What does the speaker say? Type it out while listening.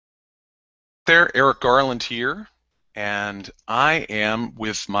there. Eric Garland here, and I am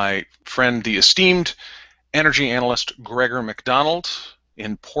with my friend, the esteemed energy analyst Gregor Macdonald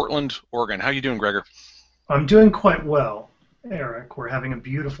in Portland, Oregon. How you doing, Gregor? I'm doing quite well, Eric. We're having a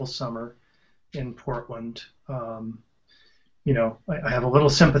beautiful summer in Portland. I have a little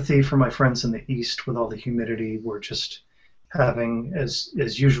sympathy for my friends in the East with all the humidity. We're just having, as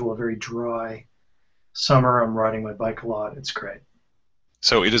usual, a very dry summer. I'm riding my bike a lot. It's great.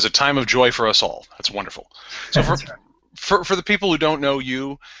 So it is a time of joy for us all. That's wonderful. So That's right. for the people who don't know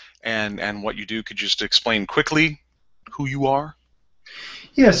you and what you do, could you just explain quickly who you are?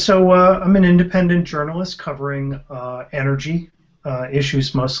 Yeah, so I'm an independent journalist covering energy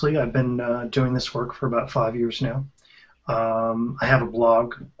issues mostly. I've been doing this work for about 5 years now. I have a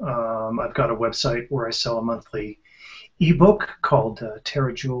blog. I've got a website where I sell a monthly ebook called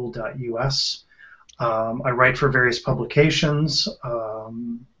TerraJoule.us. I write for various publications,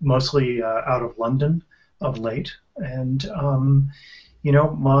 mostly out of London of late, and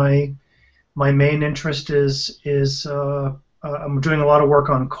my main interest is I'm doing a lot of work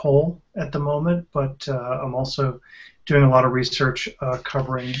on coal at the moment, but I'm also doing a lot of research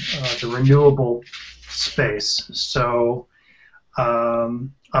covering the renewable space. So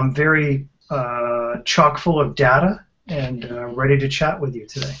I'm very chock full of data and ready to chat with you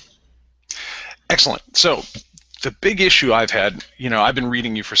today. Excellent. So the big issue I've had, I've been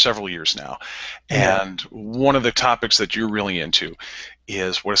reading you for several years now, and one of the topics that you're really into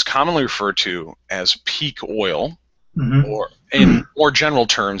is what is commonly referred to as peak oil, or in more general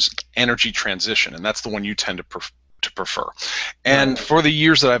terms, energy transition, and that's the one you tend to prefer. And for the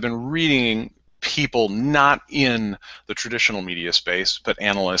years that I've been reading people not in the traditional media space, but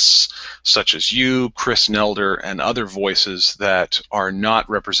analysts such as you, Chris Nelder, and other voices that are not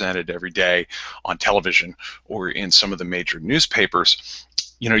represented every day on television or in some of the major newspapers,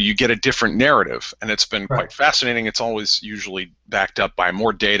 you get a different narrative, and it's been quite fascinating. It's always usually backed up by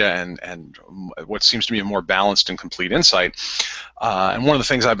more data and what seems to be a more balanced and complete insight. And one of the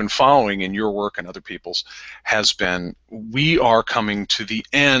things I've been following in your work and other people's has been we are coming to the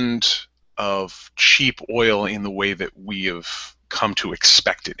end of cheap oil in the way that we have come to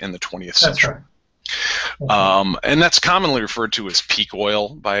expect it in the 20th century. And that's commonly referred to as peak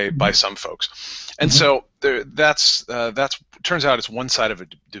oil by some folks. And so that's turns out it's one side of a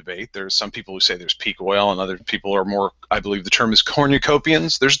debate. There's some people who say there's peak oil, and other people are more, I believe the term is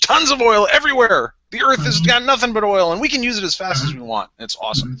cornucopians. There's tons of oil everywhere. The earth has got nothing but oil, and we can use it as fast as we want. It's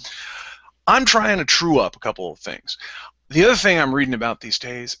awesome. I'm trying to true up a couple of things. The other thing I'm reading about these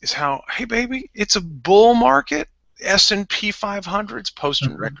days is how, hey baby, it's a bull market. S&P 500's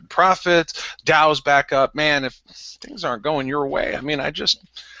posting record profits. Dow's back up. Man, if things aren't going your way, I mean, I just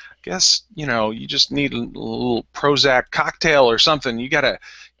guess you just need a little Prozac cocktail or something. You gotta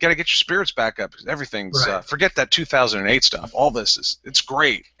get your spirits back up. Everything's forget that 2008 stuff. All this it's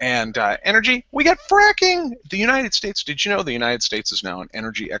great. And energy, we got fracking. The United States. Did you know the United States is now an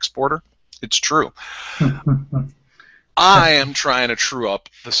energy exporter? It's true. I am trying to true up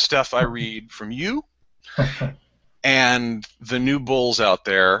the stuff I read from you and the new bulls out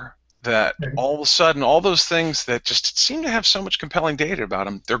there that all of a sudden, all those things that just seem to have so much compelling data about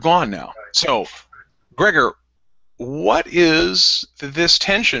them, they're gone now. So, Gregor, what is this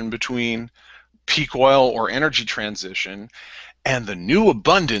tension between peak oil or energy transition and the new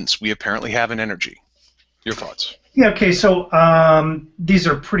abundance we apparently have in energy? Your thoughts? Yeah, okay, so these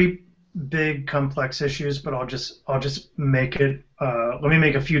are pretty big, complex issues, but I'll just make it. Let me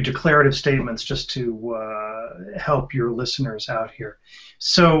make a few declarative statements just to help your listeners out here.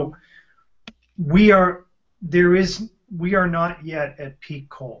 So we are not yet at peak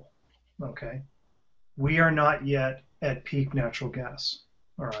coal. Okay, we are not yet at peak natural gas.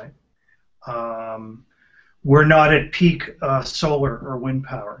 All right. We're not at peak solar or wind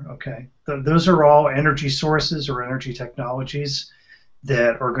power. Okay, those are all energy sources or energy technologies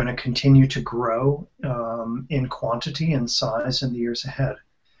that are going to continue to grow in quantity and size in the years ahead.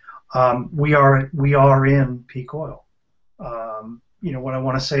 We are in peak oil. What I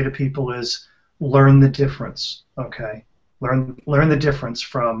want to say to people is learn the difference. Okay, learn the difference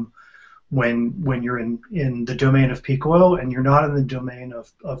from when you're in the domain of peak oil and you're not in the domain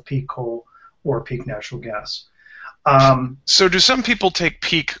of peak coal or peak natural gas. So do some people take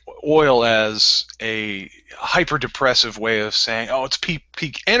peak oil as a hyper-depressive way of saying, oh, it's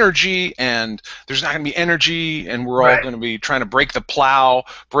peak energy, and there's not going to be energy, and we're all going to be trying to break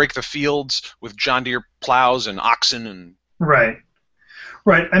the fields with John Deere plows and oxen and right.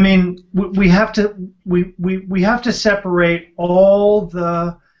 I mean, we have to separate all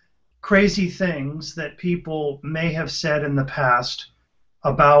the crazy things that people may have said in the past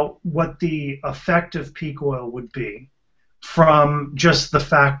about what the effect of peak oil would be from just the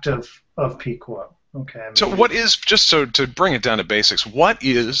fact of peak oil. Okay. So what is, just so to bring it down to basics, what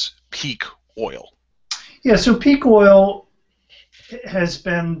is peak oil? Yeah, so peak oil has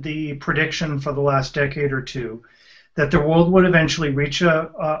been the prediction for the last decade or two that the world would eventually reach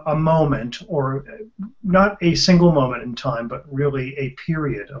a moment, or not a single moment in time, but really a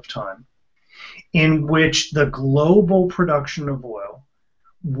period of time, in which the global production of oil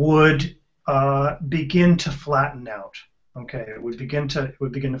would begin to flatten out. Okay, it would begin to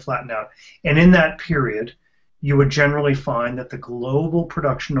flatten out, and in that period, you would generally find that the global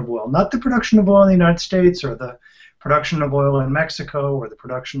production of oil, not the production of oil in the United States or the production of oil in Mexico or the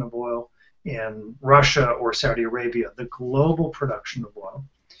production of oil in Russia or Saudi Arabia, the global production of oil,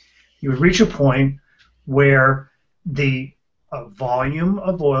 you would reach a point where the volume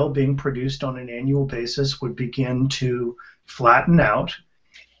of oil being produced on an annual basis would begin to flatten out.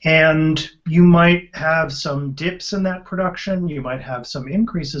 And you might have some dips in that production, you might have some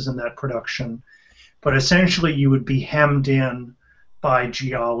increases in that production, but essentially you would be hemmed in by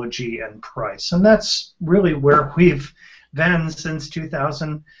geology and price. And that's really where we've been since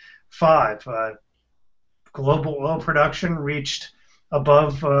 2005. Global oil production reached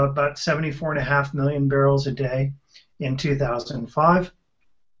above about 74.5 million barrels a day in 2005.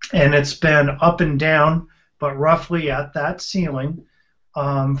 And it's been up and down, but roughly at that ceiling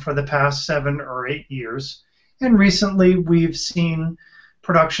for the past 7 or 8 years. And recently we've seen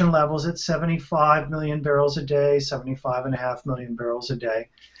production levels at 75 million barrels a day, 75.5 million barrels a day.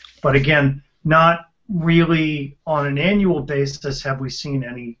 But again, not really on an annual basis have we seen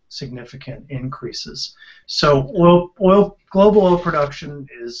any significant increases. So global oil production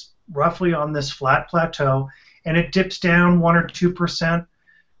is roughly on this flat plateau, and it dips down 1 or 2%.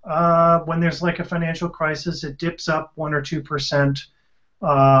 When there's like a financial crisis, it dips up 1 or 2%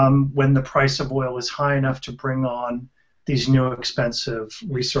 when the price of oil is high enough to bring on these new expensive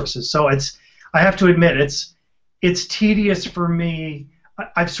resources. So I have to admit, it's tedious for me.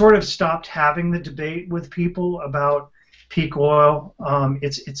 I've sort of stopped having the debate with people about peak oil.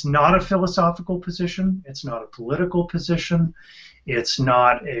 It's not a philosophical position. It's not a political position. It's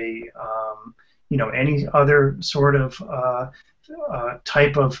not a any other sort of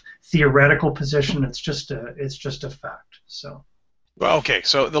type of theoretical position. It's just a fact. So. Well, okay,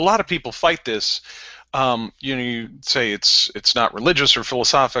 so a lot of people fight this. You say it's not religious or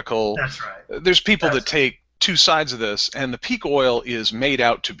philosophical. That's right. There's people that take two sides of this, and the peak oil is made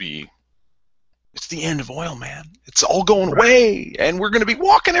out to be, it's the end of oil, man. It's all going away, and we're going to be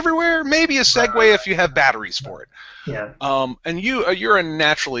walking everywhere. Maybe a Segway if you have batteries for it. Yeah. And you're an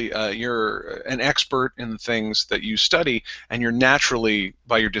expert in the things that you study, and you're naturally,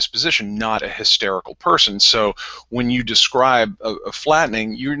 by your disposition, not a hysterical person. So when you describe a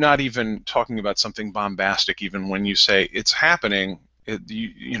flattening, you're not even talking about something bombastic. Even when you say it's happening,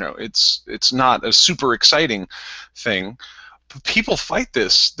 it's not a super exciting thing. But people fight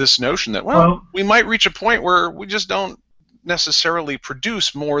this notion that we might reach a point where we just don't necessarily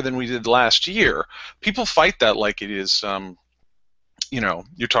produce more than we did last year. People fight that like it is,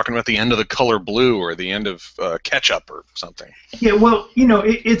 you're talking about the end of the color blue or the end of ketchup or something. Yeah, well,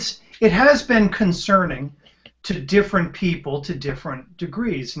 it has been concerning to different people to different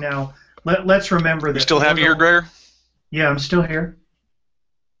degrees. Now, let's remember that. You still have here, Gregor? Yeah, I'm still here.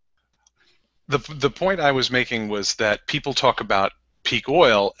 The point I was making was that people talk about peak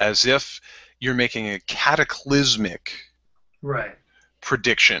oil as if you're making a cataclysmic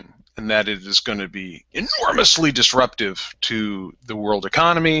prediction, and that it is going to be enormously disruptive to the world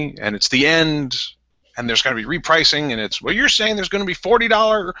economy, and it's the end, and there's going to be repricing, and you're saying there's going to be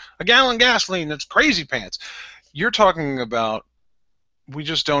 $40 a gallon gasoline. That's crazy pants. You're talking about we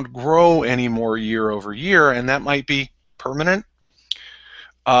just don't grow anymore year over year, and that might be permanent.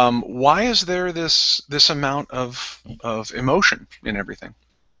 Why is there this amount of emotion in everything?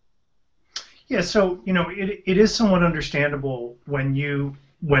 Yeah, so it is somewhat understandable when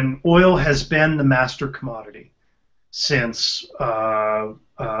oil has been the master commodity since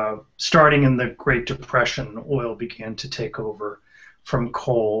starting in the Great Depression. Oil began to take over from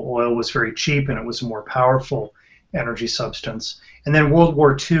coal. Oil was very cheap and it was a more powerful energy substance. And then World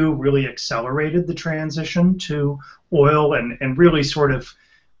War II really accelerated the transition to oil and really sort of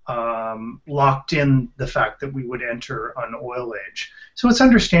locked in the fact that we would enter an oil age. So it's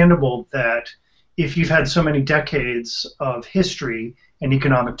understandable that if you've had so many decades of history and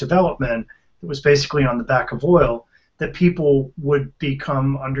economic development that was basically on the back of oil, that people would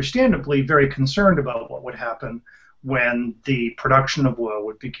become understandably very concerned about what would happen when the production of oil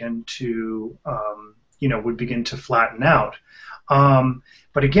would begin to flatten out.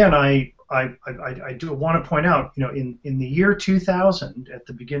 But again, I do want to point out, in the year 2000, at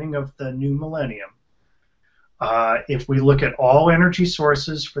the beginning of the new millennium, if we look at all energy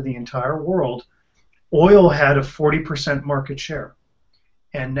sources for the entire world, oil had a 40% market share,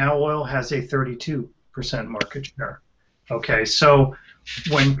 and now oil has a 32% market share. Okay, so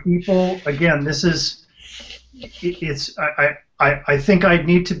when people, again, I think I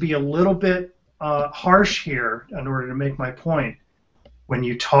need to be a little bit harsh here in order to make my point. When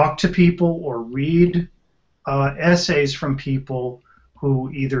you talk to people or read essays from people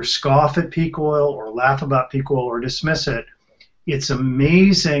who either scoff at peak oil or laugh about peak oil or dismiss it, it's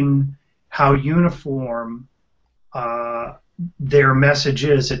amazing how uniform their message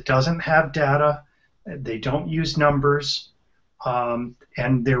is. It doesn't have data. They don't use numbers. And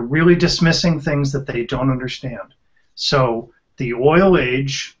they're really dismissing things that they don't understand. So the oil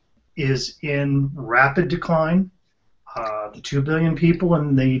age is in rapid decline. The 2 billion people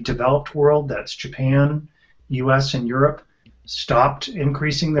in the developed world, that's Japan, US, and Europe, stopped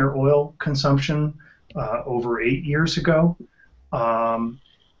increasing their oil consumption over 8 years ago.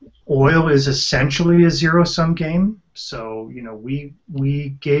 Oil is essentially a zero-sum game. So,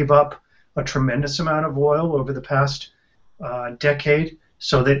 we gave up a tremendous amount of oil over the past decade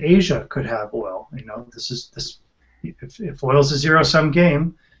so that Asia could have oil. If oil is a zero-sum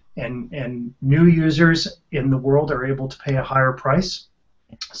game, and new users in the world are able to pay a higher price,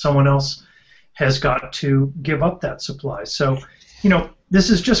 someone else has got to give up that supply. So, this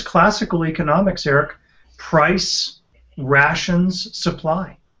is just classical economics, Eric. Price rations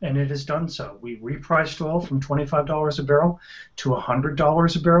supply, and it has done so. We repriced oil from $25 a barrel to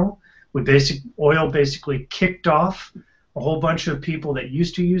 $100 a barrel. Oil basically kicked off a whole bunch of people that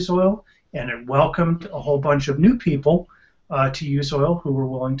used to use oil, and it welcomed a whole bunch of new people to use oil who were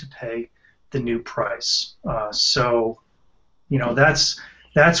willing to pay the new price. So,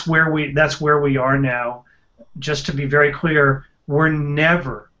 that's where we are now. Just to be very clear, we're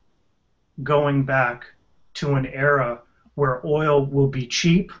never going back to an era where oil will be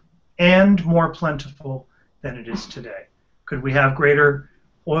cheap and more plentiful than it is today. Could we have greater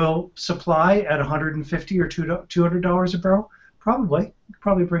oil supply at $150 or $200 a barrel? Probably.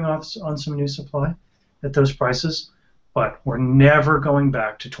 Probably bring on some new supply at those prices. But we're never going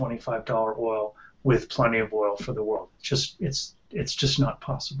back to $25 oil with plenty of oil for the world. It's just not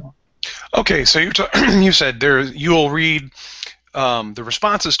possible. Okay, so you said you'll read the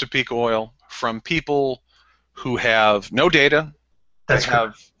responses to peak oil from people who have no data. That's they correct.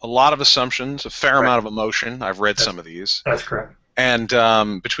 have a lot of assumptions, a fair Correct. amount of emotion. I've read some of these. That's correct. And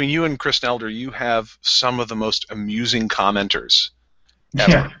between you and Chris Nelder, you have some of the most amusing commenters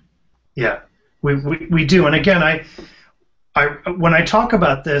ever. Yeah, we do. And again, when I talk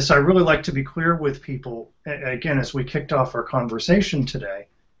about this, I really like to be clear with people, again, as we kicked off our conversation today,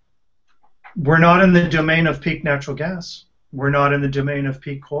 we're not in the domain of peak natural gas. We're not in the domain of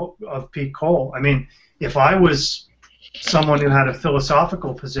peak coal. I mean, if I was someone who had a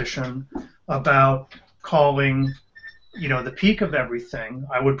philosophical position about calling, the peak of everything,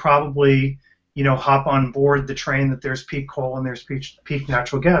 I would probably, hop on board the train that there's peak coal and there's peak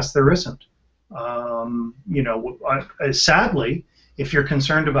natural gas. There isn't. Sadly, if you're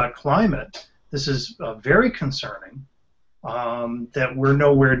concerned about climate, this is very concerning. That we're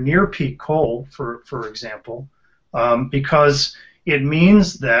nowhere near peak coal, for example, because it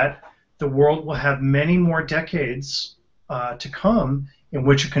means that the world will have many more decades to come in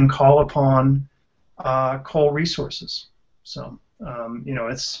which it can call upon coal resources. So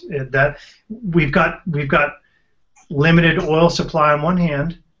that we've got limited oil supply on one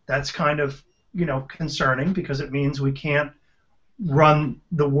hand. That's kind of concerning because it means we can't run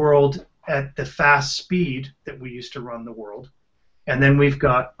the world at the fast speed that we used to run the world, and then we've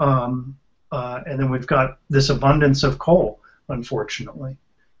got this abundance of coal, unfortunately.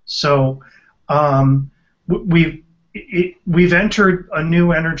 So we've entered a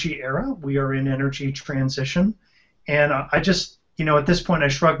new energy era. We are in energy transition, and I just at this point I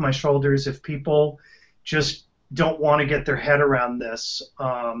shrug my shoulders. If people just don't want to get their head around this,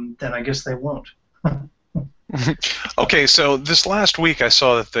 then I guess they won't. Okay, so this last week I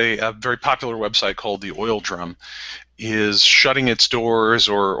saw that a very popular website called the Oil Drum is shutting its doors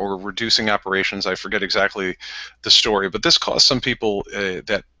or reducing operations. I forget exactly the story, but this caused some people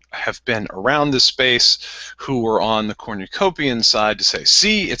that have been around this space who were on the cornucopian side to say,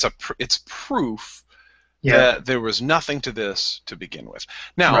 see, it's proof that there was nothing to this to begin with.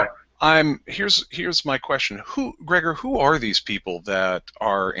 Now, right. Here's my question. Gregor, who are these people that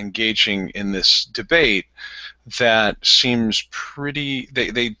are engaging in this debate that seems pretty.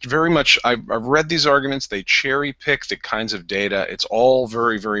 They very much. I've read these arguments. They cherry pick the kinds of data. It's all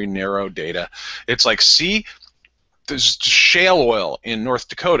very, very narrow data. It's like, see, there's shale oil in North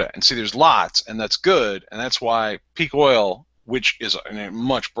Dakota, and see, there's lots, and that's good, and that's why peak oil, which is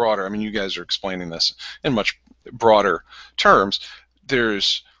much broader. I mean, you guys are explaining this in much broader terms.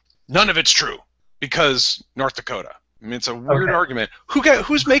 There's none of it's true because North Dakota. I mean, it's a weird argument.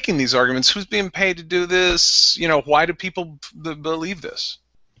 Who's making these arguments? Who's being paid to do this? You know, why do people believe this?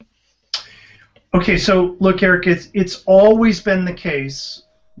 Okay, so look, Eric, it's always been the case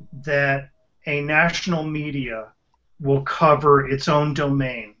that a national media will cover its own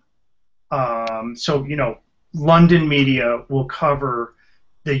domain. So, you know, London media will cover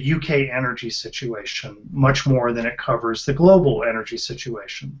the UK energy situation much more than it covers the global energy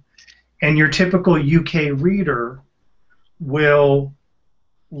situation. And your typical UK reader will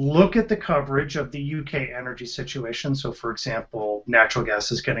look at the coverage of the UK energy situation. So, for example, natural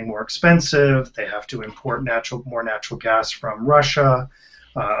gas is getting more expensive. They have to import more natural gas from Russia.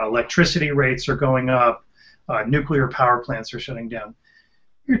 Electricity rates are going up. Nuclear power plants are shutting down.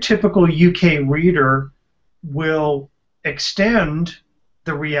 Your typical UK reader will extend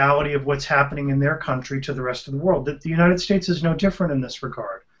the reality of what's happening in their country to the rest of the world. The United States is no different in this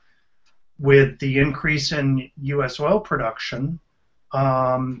regard. With the increase in U.S. oil production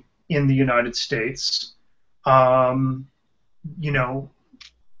in the United States, you know,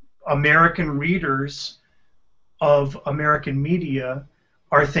 American readers of American media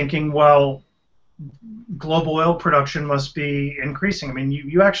are thinking, well, global oil production must be increasing. I mean,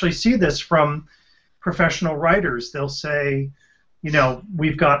 you actually see this from professional writers. They'll say, you know,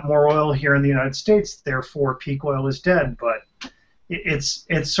 we've got more oil here in the United States, therefore peak oil is dead. But it's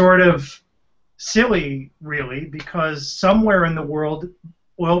sort of silly, really, because somewhere in the world,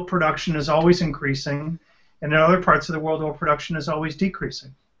 oil production is always increasing, and in other parts of the world, oil production is always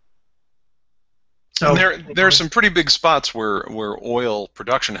decreasing. So there are some pretty big spots where oil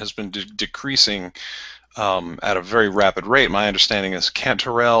production has been decreasing at a very rapid rate. My understanding is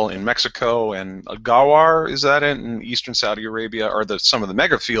Cantarell in Mexico and Gawar, is that in eastern Saudi Arabia, are some of the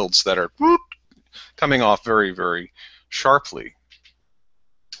mega fields that are coming off very, very sharply.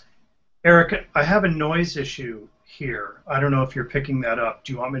 Eric, I have a noise issue here. I don't know if you're picking that up.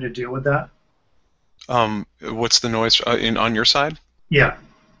 Do you want me to deal with that? What's the noise on your side? Yeah.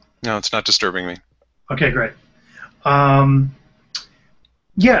 No, it's not disturbing me. Okay, great.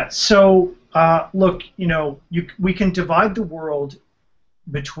 Yeah, so look, you know, we can divide the world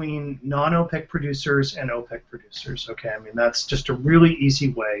between non-OPEC producers and OPEC producers, okay? I mean, that's just a really easy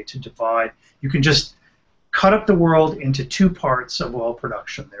way to divide. You can just cut up the world into two parts of oil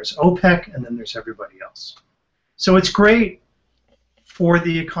production. There's OPEC, and then there's everybody else. So it's great for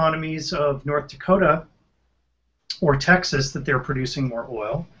the economies of North Dakota or Texas that they're producing more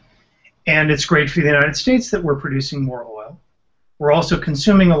oil, and it's great for the United States that we're producing more oil. We're also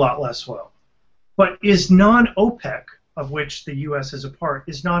consuming a lot less oil. But is non-OPEC, of which the U.S. is a part,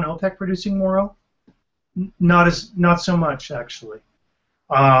 is non-OPEC producing more oil? Not so much, actually.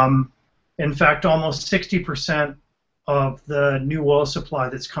 In fact, almost 60% of the new oil supply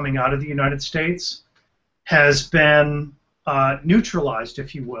that's coming out of the United States has been neutralized,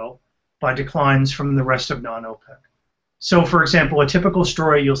 if you will, by declines from the rest of non-OPEC. So, for example, a typical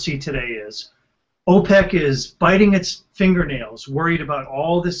story you'll see today is OPEC is biting its fingernails, worried about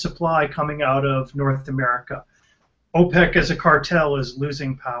all this supply coming out of North America. OPEC as a cartel is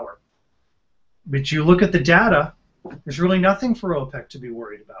losing power. But you look at the data, there's really nothing for OPEC to be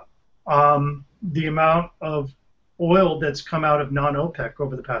worried about. The amount of oil that's come out of non-OPEC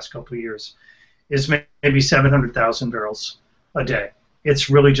over the past couple of years is maybe 700,000 barrels a day. It's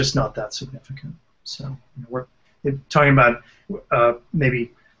really just not that significant. So we're talking about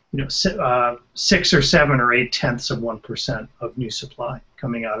maybe 6 or 7 or 8/10% of new supply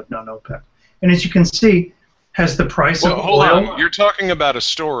coming out of non-OPEC. And as you can see, has the price of hold oil... on. You're talking about a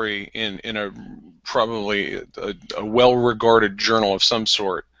story in a probably a well-regarded journal of some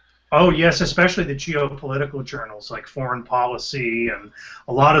sort. Oh yes, especially the geopolitical journals like Foreign Policy and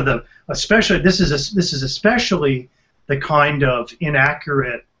a lot of the, especially this is especially the kind of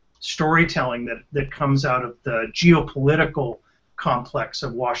inaccurate storytelling that comes out of the geopolitical complex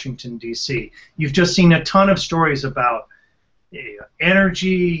of Washington D.C. You've just seen a ton of stories about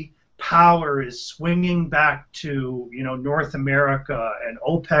energy power is swinging back to North America and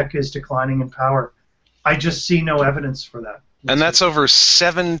OPEC is declining in power. I just see no evidence for that. And that's over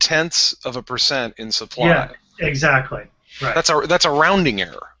 0.7% in supply. Yeah, exactly. Right. That's a rounding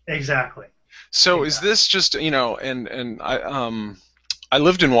error. Exactly. So is this just and I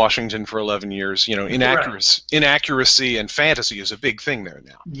lived in Washington for 11 years. You know, Right. inaccuracy and fantasy is a big thing there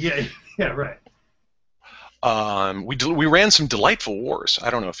now. Yeah. Yeah. Right. We ran some delightful wars. I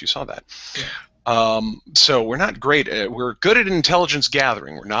don't know if you saw that. Yeah. So we're not great we're good at intelligence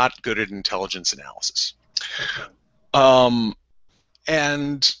gathering. We're not good at intelligence analysis. Okay.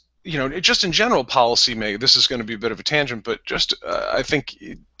 And you know, just in general policy, this is going to be a bit of a tangent, but just I think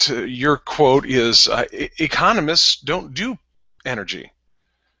to your quote is economists don't do energy,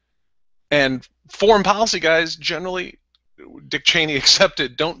 and foreign policy guys generally, Dick Cheney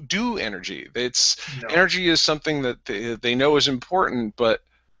accepted, don't do energy. No. Energy is something that they know is important, but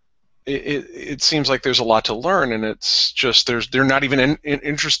it seems like there's a lot to learn, and it's just they're not even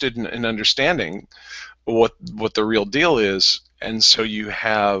interested in understanding what the real deal is, and so you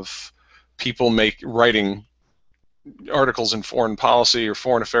have people writing articles in Foreign Policy or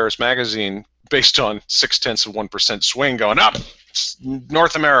Foreign Affairs magazine based on 0.6% swing, going up.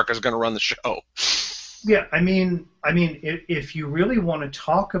 North America is going to run the show. Yeah, I mean, if you really want to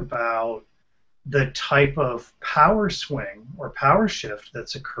talk about the type of power swing or power shift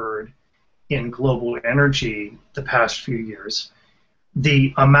that's occurred in global energy the past few years,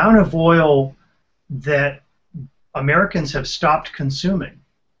 the amount of oil that Americans have stopped consuming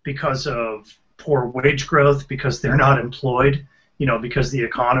because of poor wage growth, because they're not employed, because the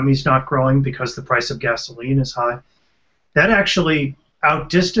economy's not growing, because the price of gasoline is high, that actually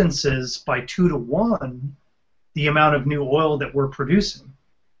outdistances by 2 to 1 the amount of new oil that we're producing.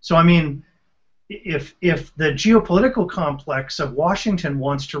 So, I mean, if the geopolitical complex of Washington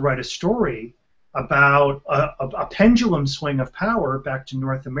wants to write a story about a pendulum swing of power back to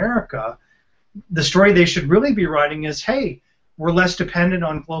North America, the story they should really be writing is, hey, we're less dependent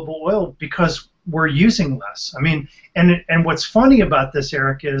on global oil because we're using less. I mean, and what's funny about this,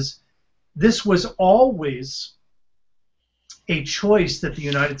 Eric, is this was always a choice that the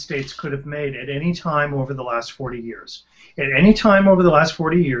United States could have made at any time over the last 40 years. At any time over the last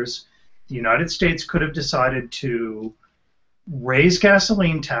 40 years, the United States could have decided to raise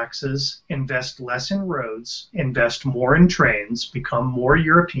gasoline taxes, invest less in roads, invest more in trains, become more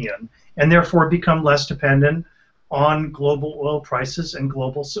European, and therefore become less dependent on global oil prices and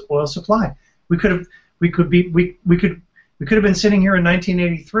global oil supply. We could have been sitting here in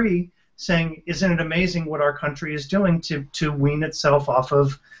 1983 saying, isn't it amazing what our country is doing to wean itself off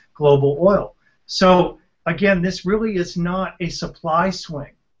of global oil? So again, this really is not a supply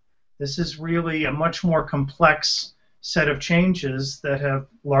swing. This is really a much more complex set of changes that have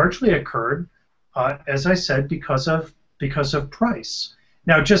largely occurred, as I said, because of price.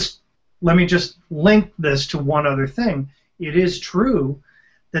 Now, let me just link this to one other thing. It is true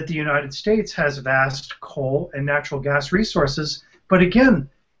that the United States has vast coal and natural gas resources, but again,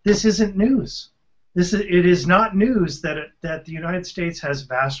 this isn't news. It is not news that the United States has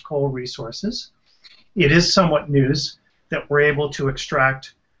vast coal resources. It is somewhat news that we're able to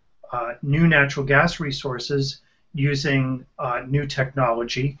extract new natural gas resources using new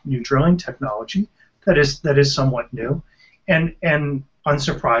technology, new drilling technology. That is somewhat new, and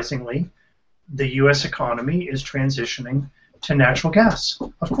unsurprisingly, the U.S. economy is transitioning to natural gas.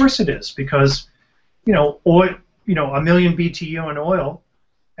 Of course it is, because oil, a million BTU in oil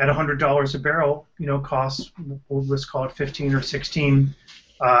at $100 a barrel, costs, let's call it 15 or 16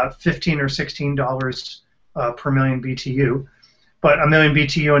 $15 or $16 per million BTU. But a million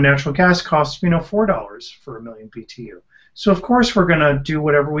BTU in natural gas costs, $4 for a million BTU. So of course we're going to do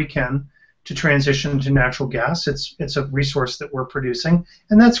whatever we can to transition to natural gas. It's a resource that we're producing,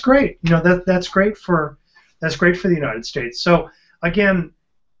 and that's great. That's great for the United States. So again,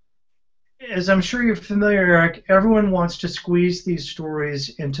 as I'm sure you're familiar, Eric, everyone wants to squeeze these stories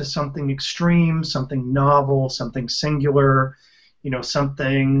into something extreme, something novel, something singular,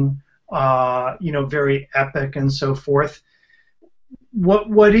 something very epic and so forth.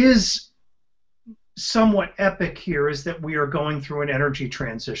 What is somewhat epic here is that we are going through an energy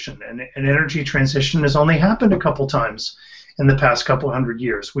transition, and an energy transition has only happened a couple times in the past couple hundred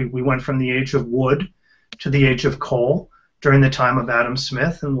years. We went from the age of wood to the age of coal during the time of Adam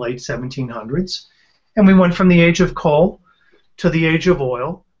Smith in the late 1700s, and we went from the age of coal to the age of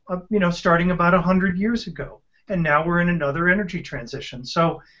oil, starting about 100 years ago, and now we're in another energy transition.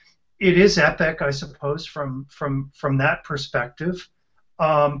 So it is epic, I suppose, from that perspective.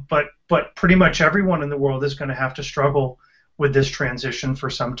 But pretty much everyone in the world is going to have to struggle with this transition for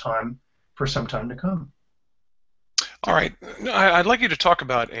some time to come. All right, I'd like you to talk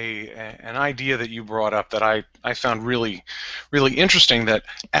about an idea that you brought up that I found really, really interesting, that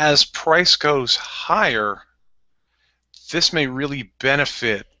as price goes higher, this may really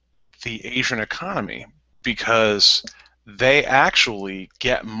benefit the Asian economy, because they actually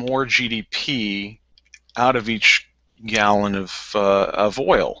get more GDP out of each gallon of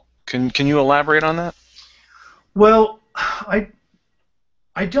oil. Can you elaborate on that? Well, I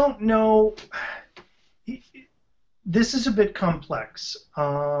don't know. This is a bit complex.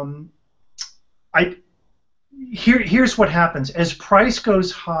 Here's what happens. As price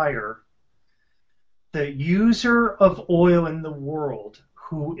goes higher, the user of oil in the world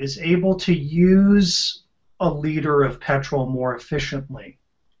who is able to use a liter of petrol more efficiently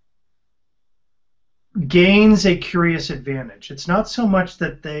gains a curious advantage. It's not so much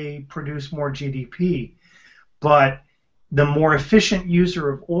that they produce more GDP, but the more efficient user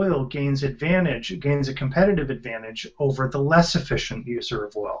of oil gains a competitive advantage over the less efficient user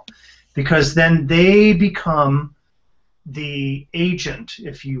of oil, because then they become the agent,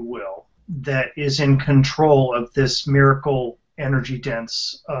 if you will, that is in control of this miracle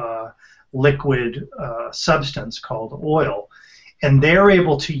energy-dense liquid substance called oil, and they're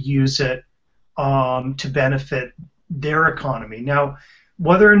able to use it to benefit their economy. Now,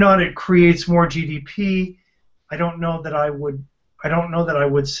 whether or not it creates more GDP, I don't know that I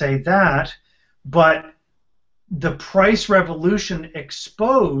would say that, but the price revolution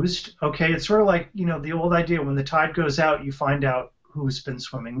exposed. Okay, it's sort of like, you know, the old idea: when the tide goes out, you find out who's been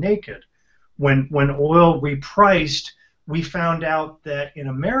swimming naked. When oil repriced, we found out that in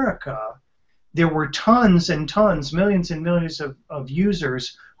America there were tons and tons, millions and millions of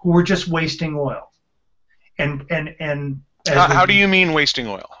users who were just wasting oil. And how do you mean wasting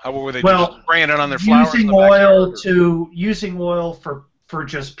oil? How were they just spraying it on their flowers? Using oil for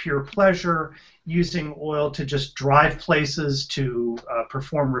just pure pleasure, using oil to just drive places, to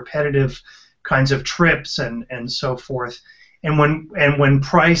perform repetitive kinds of trips and so forth. And when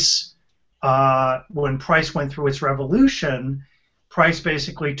price went through its revolution, Price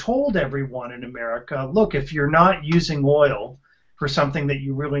basically told everyone in America, look, if you're not using oil for something that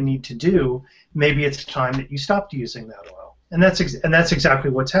you really need to do, maybe it's time that you stopped using that oil. And that's exactly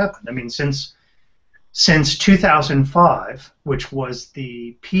what's happened. I mean, since 2005, which was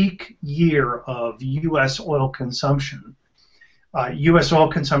the peak year of U.S. oil consumption, U.S. oil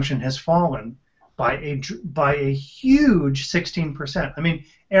consumption has fallen by a huge 16%. I mean,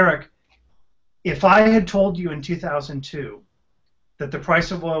 Eric, if I had told you in 2002 that the price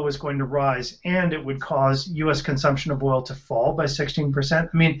of oil was going to rise and it would cause U.S. consumption of oil to fall by 16%,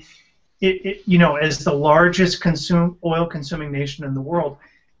 I mean, as the largest oil-consuming nation in the world,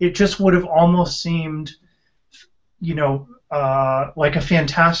 it just would have almost seemed, like a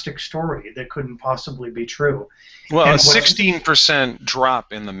fantastic story that couldn't possibly be true. Well, a 16%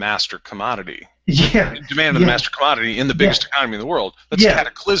 drop in the master commodity. Yeah. Demand of the master commodity in the biggest economy in the world. That's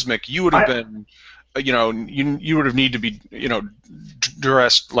cataclysmic. You would have been, you would have needed to be,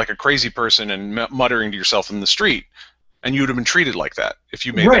 dressed like a crazy person and muttering to yourself in the street. And you would have been treated like that if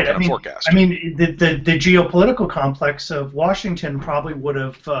you made that kind of forecast. I mean, the geopolitical complex of Washington probably would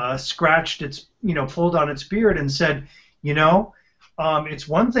have scratched its, pulled on its beard and said, it's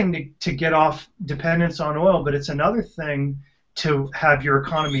one thing to get off dependence on oil, but it's another thing to have your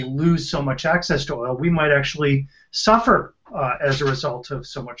economy lose so much access to oil. We might actually suffer as a result of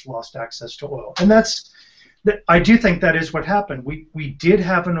so much lost access to oil. And I do think that is what happened. We did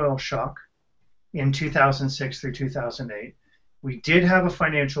have an oil shock in 2006 through 2008. We did have a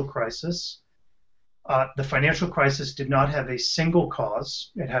financial crisis. The financial crisis did not have a single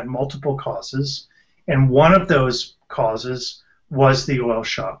cause. It had multiple causes. And one of those causes was the oil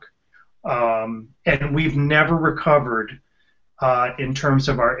shock. And we've never recovered in terms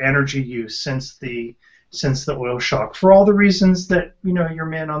of our energy use since the oil shock, for all the reasons that your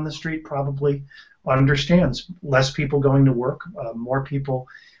man on the street probably understands. Less people going to work, more people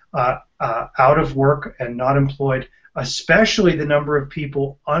out of work and not employed, especially the number of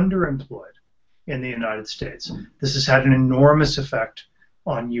people underemployed in the United States. This has had an enormous effect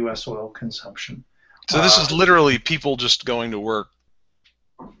on U.S. oil consumption. So this is literally people just going to work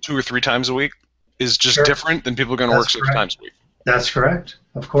 2 or 3 times a week is just different than people going to work 6 times a week. That's correct.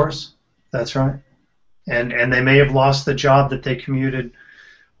 Of course. That's right. And they may have lost the job that they commuted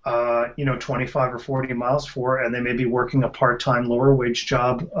 25 or 40 miles for, and they may be working a part-time, lower-wage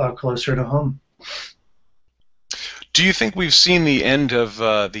job closer to home. Do you think we've seen the end of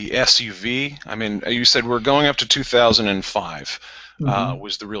the SUV? I mean, you said we're going up to 2005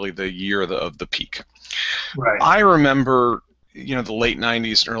 was really the year of the peak. Right. I remember, the late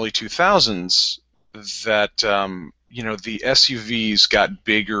 90s and early 2000s that, the SUVs got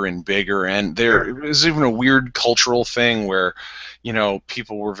bigger and bigger, and it was even a weird cultural thing where,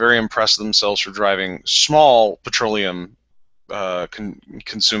 people were very impressed with themselves for driving small petroleum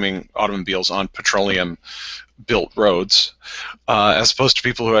consuming automobiles on petroleum-built roads, as opposed to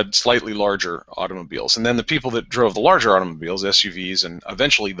people who had slightly larger automobiles. And then the people that drove the larger automobiles, SUVs, and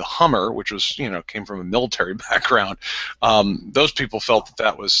eventually the Hummer, which was, came from a military background, those people felt that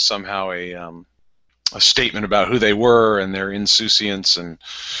that was somehow a statement about who they were and their insouciance and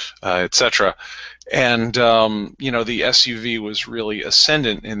etc. And the SUV was really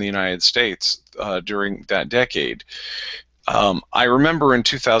ascendant in the United States during that decade. I remember in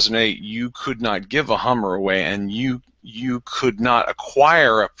 2008, you could not give a Hummer away, and you could not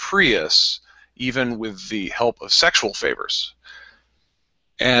acquire a Prius even with the help of sexual favors.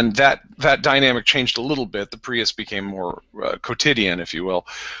 And that dynamic changed a little bit. The Prius became more quotidian, if you will.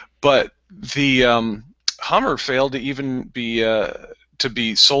 But the Hummer failed to even be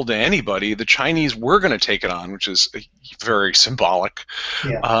sold to anybody. The Chinese were going to take it on, which is very symbolic.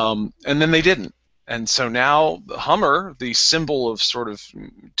 Yeah. And then they didn't. And so now the Hummer, the symbol of sort of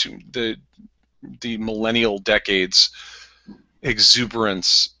the millennial decades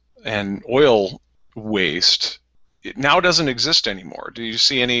exuberance and oil waste, it now doesn't exist anymore. Do you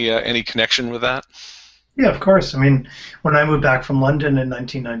see any connection with that? Yeah, of course. I mean, when I moved back from London in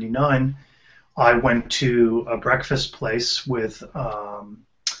 1999, I went to a breakfast place with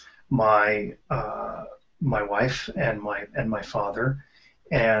my wife and my father,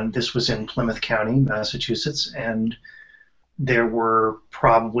 and this was in Plymouth County, Massachusetts, and there were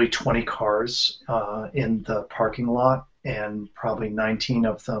probably 20 cars in the parking lot, and probably 19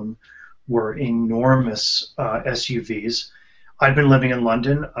 of them were enormous SUVs. I'd been living in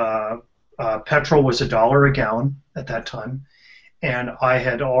London. Petrol was $1 a gallon at that time, and I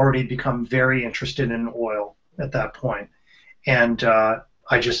had already become very interested in oil at that point. And I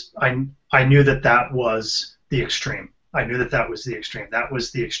knew that was the extreme. I knew that was the extreme. That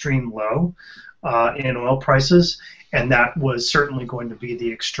was the extreme low in oil prices, and that was certainly going to be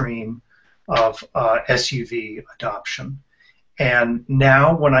the extreme of SUV adoption. And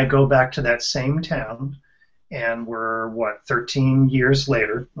now when I go back to that same town, and we're, 13 years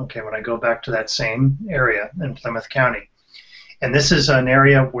later, okay, when I go back to that same area in Plymouth County, and this is an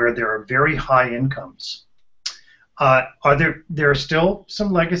area where there are very high incomes. There are still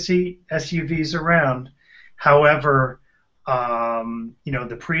some legacy SUVs around. However,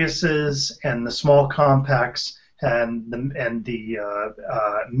 the Priuses and the small compacts and the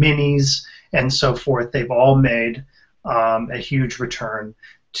minis and so forth, they've all made a huge return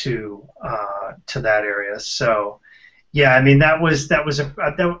to that area. So, yeah, I mean I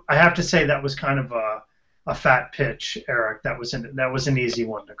have to say that was kind of a fat pitch, Eric. That was an easy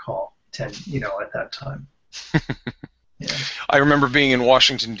one to call at that time. Yeah. I remember being in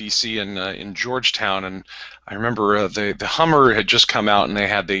Washington D.C. and in Georgetown, and I remember the Hummer had just come out, and they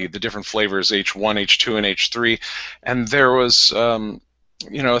had the different flavors, H1, H2, and H3, and there was a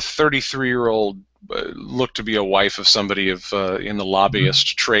 33-year-old looked to be a wife of somebody in the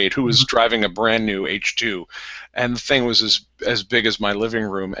lobbyist trade who was driving a brand new H2, and the thing was as big as my living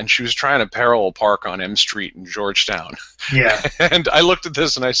room, and she was trying to parallel park on M Street in Georgetown. Yeah. And I looked at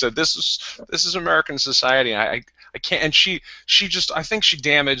this and I said, this is American society. I can't. And she just, I think she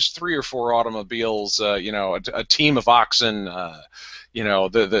damaged 3 or 4 automobiles. A team of oxen. The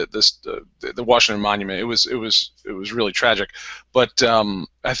Washington Monument. It was really tragic. But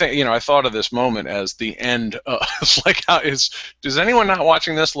I think I thought of this moment as the end. It's like, does anyone not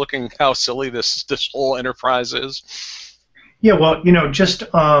watching this looking how silly this whole enterprise is? Yeah. Well, just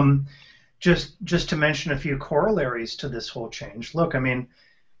to mention a few corollaries to this whole change. Look, I mean,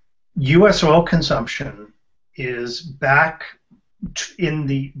 U.S. oil consumption is back in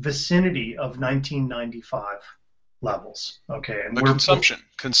the vicinity of 1995 levels. Okay, and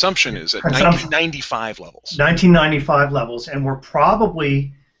consumption is at 1995 levels. 1995 levels, and we're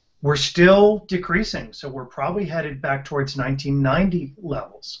still decreasing. So we're probably headed back towards 1990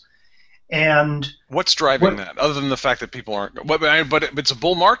 levels. And what's driving that, other than the fact that people aren't? But it's a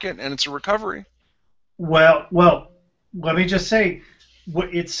bull market and it's a recovery. Well, let me just say,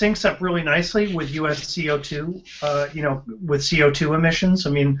 it syncs up really nicely with U.S. CO2. With CO2 emissions. I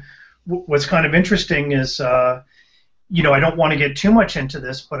mean, what's kind of interesting is, I don't want to get too much into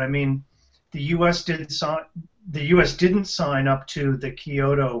this, but I mean, the U.S. didn't sign up to the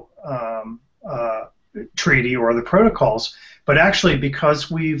Kyoto treaty or the protocols, but actually because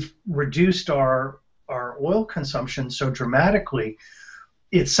we've reduced our oil consumption so dramatically,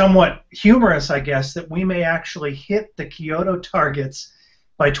 it's somewhat humorous, I guess, that we may actually hit the Kyoto targets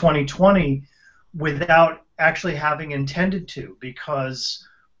by 2020 without actually having intended to, because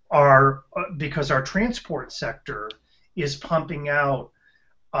our transport sector is pumping out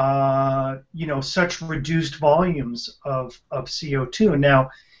such reduced volumes of CO2. Now,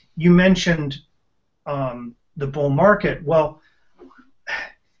 you mentioned the bull market. Well,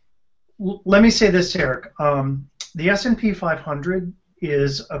 let me say this, Eric. The S&P 500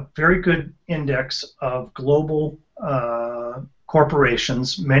 is a very good index of global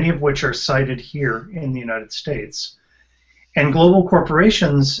corporations, many of which are cited here in the United States. And global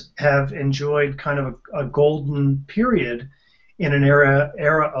corporations have enjoyed kind of a golden period in an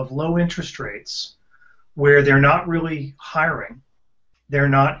era of low interest rates where they're not really hiring, they're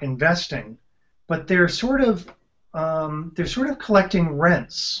not investing, but they're sort of collecting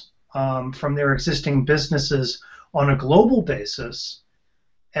rents from their existing businesses on a global basis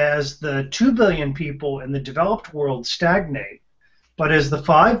as the 2 billion people in the developed world stagnate, but as the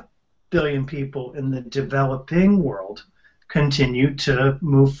 5 billion people in the developing world continue to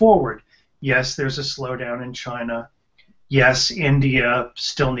move forward. Yes, there's a slowdown in China. Yes, India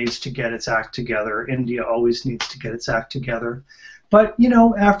still needs to get its act together. India always needs to get its act together. But,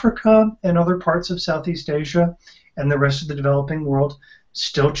 Africa and other parts of Southeast Asia and the rest of the developing world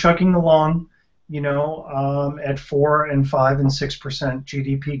still chugging along, at 4 and 5 and 6%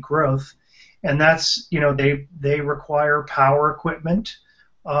 GDP growth. And that's, they require power equipment.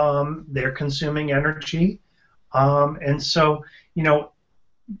 They're consuming energy. And so,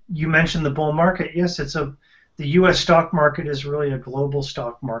 you mentioned the bull market. Yes, the U.S. stock market is really a global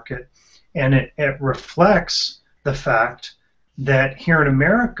stock market, and it reflects the fact that here in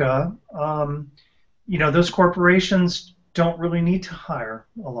America, those corporations don't really need to hire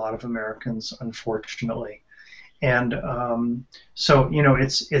a lot of Americans, unfortunately, and so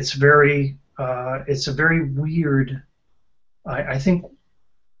it's a very weird. I think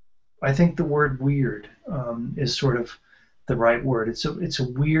the word weird is sort of the right word. It's a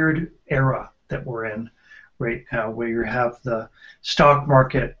weird era that we're in right now, where you have the stock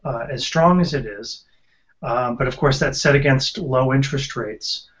market as strong as it is, but of course that's set against low interest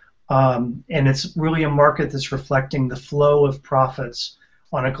rates, and it's really a market that's reflecting the flow of profits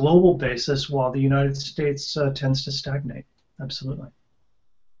on a global basis, while the United States tends to stagnate. Absolutely.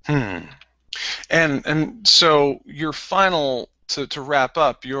 And so your final, to wrap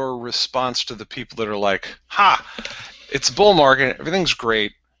up, your response to the people that are like, ha, it's a bull market, everything's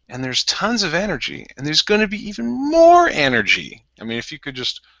great, and there's tons of energy, and there's going to be even more energy. I mean, if you could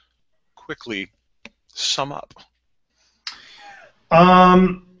just quickly sum up.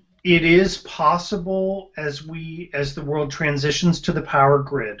 It is possible, as the world transitions to the power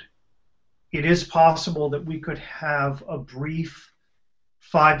grid, it is possible that we could have a brief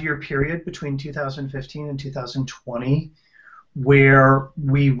 5-year period between 2015 and 2020 where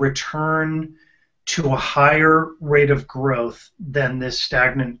we return to a higher rate of growth than this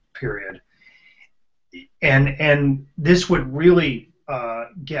stagnant period. And this would really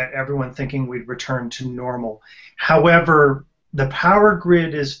get everyone thinking we'd return to normal. However, the power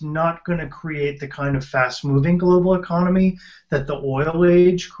grid is not going to create the kind of fast-moving global economy that the oil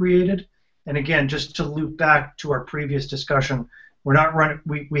age created. And again, just to loop back to our previous discussion,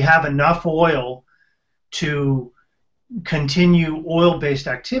 we have enough oil to continue oil-based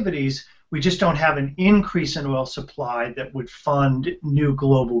activities. We just don't have an increase in oil supply that would fund new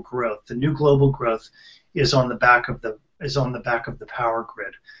global growth. The new global growth is on the back of the power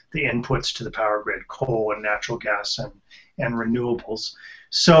grid, the inputs to the power grid, coal and natural gas and renewables.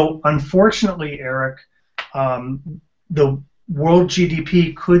 So unfortunately, Eric, the world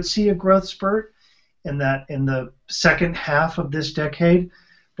GDP could see a growth spurt in the second half of this decade.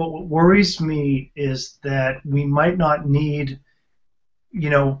 But what worries me is that we might not need,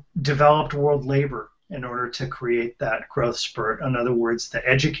 developed world labor in order to create that growth spurt. In other words, the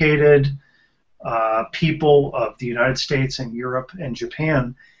educated people of the United States and Europe and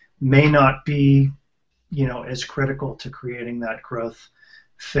Japan may not be, as critical to creating that growth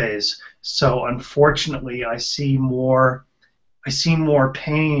phase. So unfortunately, I see more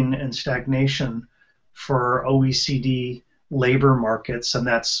pain and stagnation for OECD labor markets, and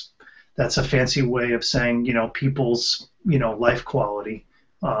that's a fancy way of saying people's life quality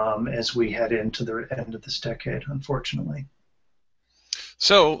as we head into the end of this decade, unfortunately.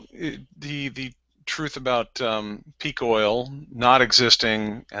 So the truth about peak oil not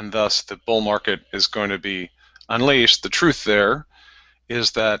existing, and thus the bull market is going to be unleashed, the truth there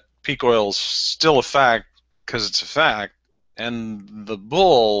is that peak oil is still a fact because it's a fact, and the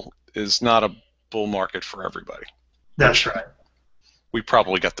bull is not a bull market for everybody. That's right. We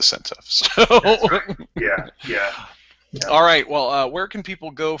probably got the sense of. So. Right. Yeah. All right. Well, where can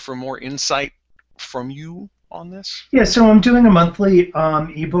people go for more insight from you on this? Yeah. So I'm doing a monthly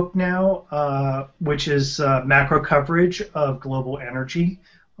ebook now, which is macro coverage of global energy.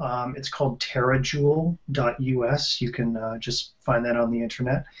 It's called TerraJoule.us. You can just find that on the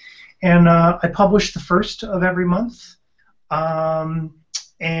internet. And I publish the first of every month.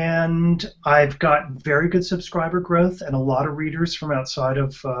 And I've got very good subscriber growth and a lot of readers from outside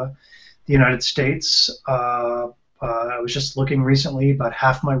of the United States. I was just looking recently, about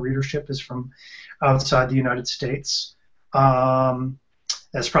half my readership is from outside the United States.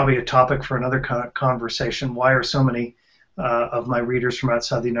 That's probably a topic for another conversation. Why are so many of my readers from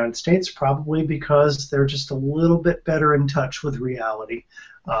outside the United States? Probably because they're just a little bit better in touch with reality.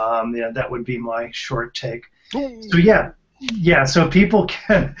 Yeah, that would be my short take. So yeah. So people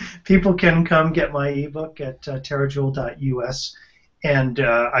can come get my ebook at TerraJoule.us, and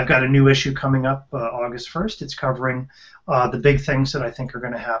I've got a new issue coming up August 1st. It's covering the big things that I think are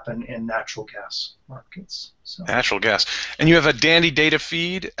going to happen in natural gas markets. So. Natural gas, and you have a dandy data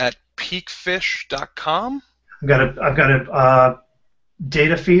feed at peakfish.com. I've got a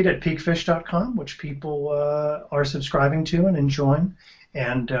data feed at peakfish.com, which people are subscribing to and enjoying.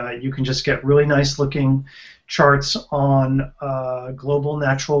 And you can just get really nice looking charts on global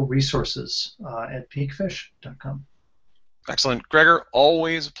natural resources at peakfish.com. Excellent. Gregor,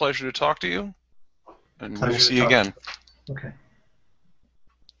 always a pleasure to talk to you. And we'll see you again. Okay.